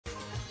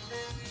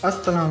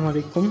Assalamu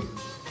alaikum.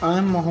 I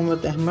am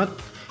Mohammed Ahmed,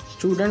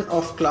 student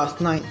of class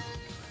 9.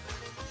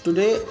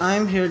 Today I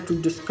am here to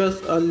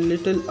discuss a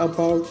little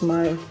about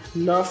my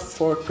love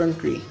for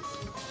country.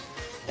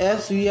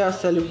 As we are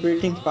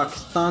celebrating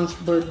Pakistan's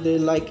birthday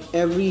like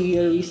every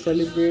year we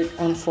celebrate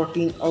on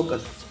 14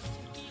 August.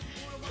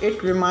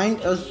 It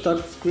reminds us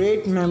the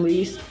great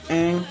memories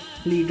and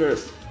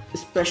leaders,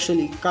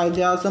 especially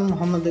Quaid-e-Azam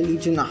Muhammad Ali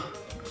Jinnah.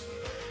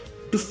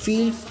 To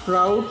feel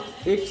proud,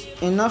 it's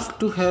enough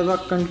to have a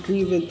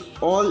country with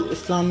all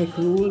Islamic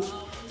rules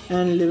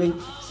and living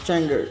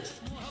standards.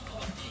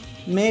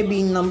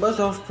 Maybe numbers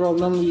of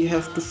problems we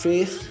have to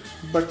face,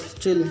 but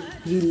still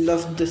we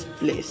love this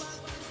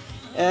place.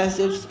 As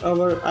it's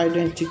our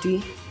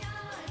identity,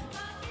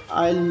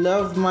 I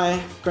love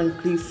my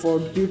country for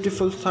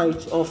beautiful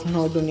sights of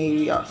northern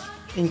areas,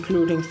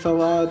 including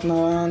Swat,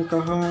 Nawan,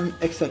 Kahan,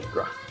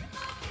 etc.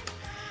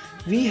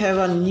 We have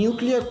a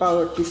nuclear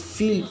power to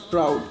feel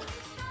proud.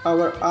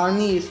 Our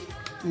army is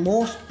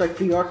most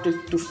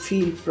patriotic to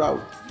feel proud.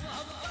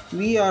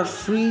 We are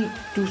free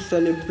to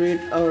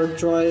celebrate our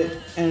joy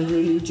and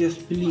religious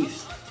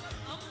beliefs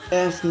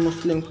as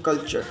Muslim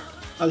culture.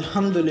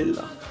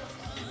 Alhamdulillah.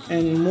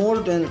 And more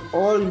than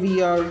all,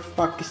 we are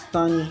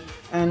Pakistani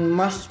and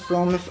must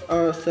promise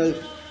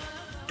ourselves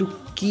to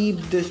keep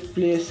this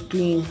place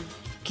clean,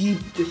 keep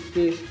this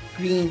place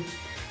green,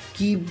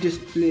 keep this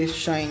place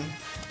shine.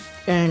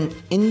 And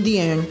in the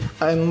end,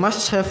 I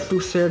must have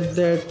to say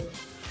that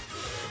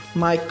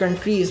my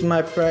country is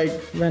my pride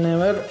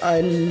whenever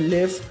I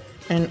live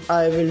and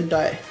I will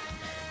die.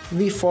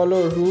 We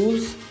follow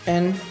rules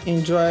and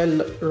enjoy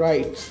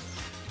rights.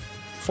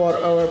 For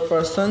our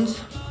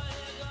persons,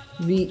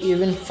 we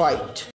even fight.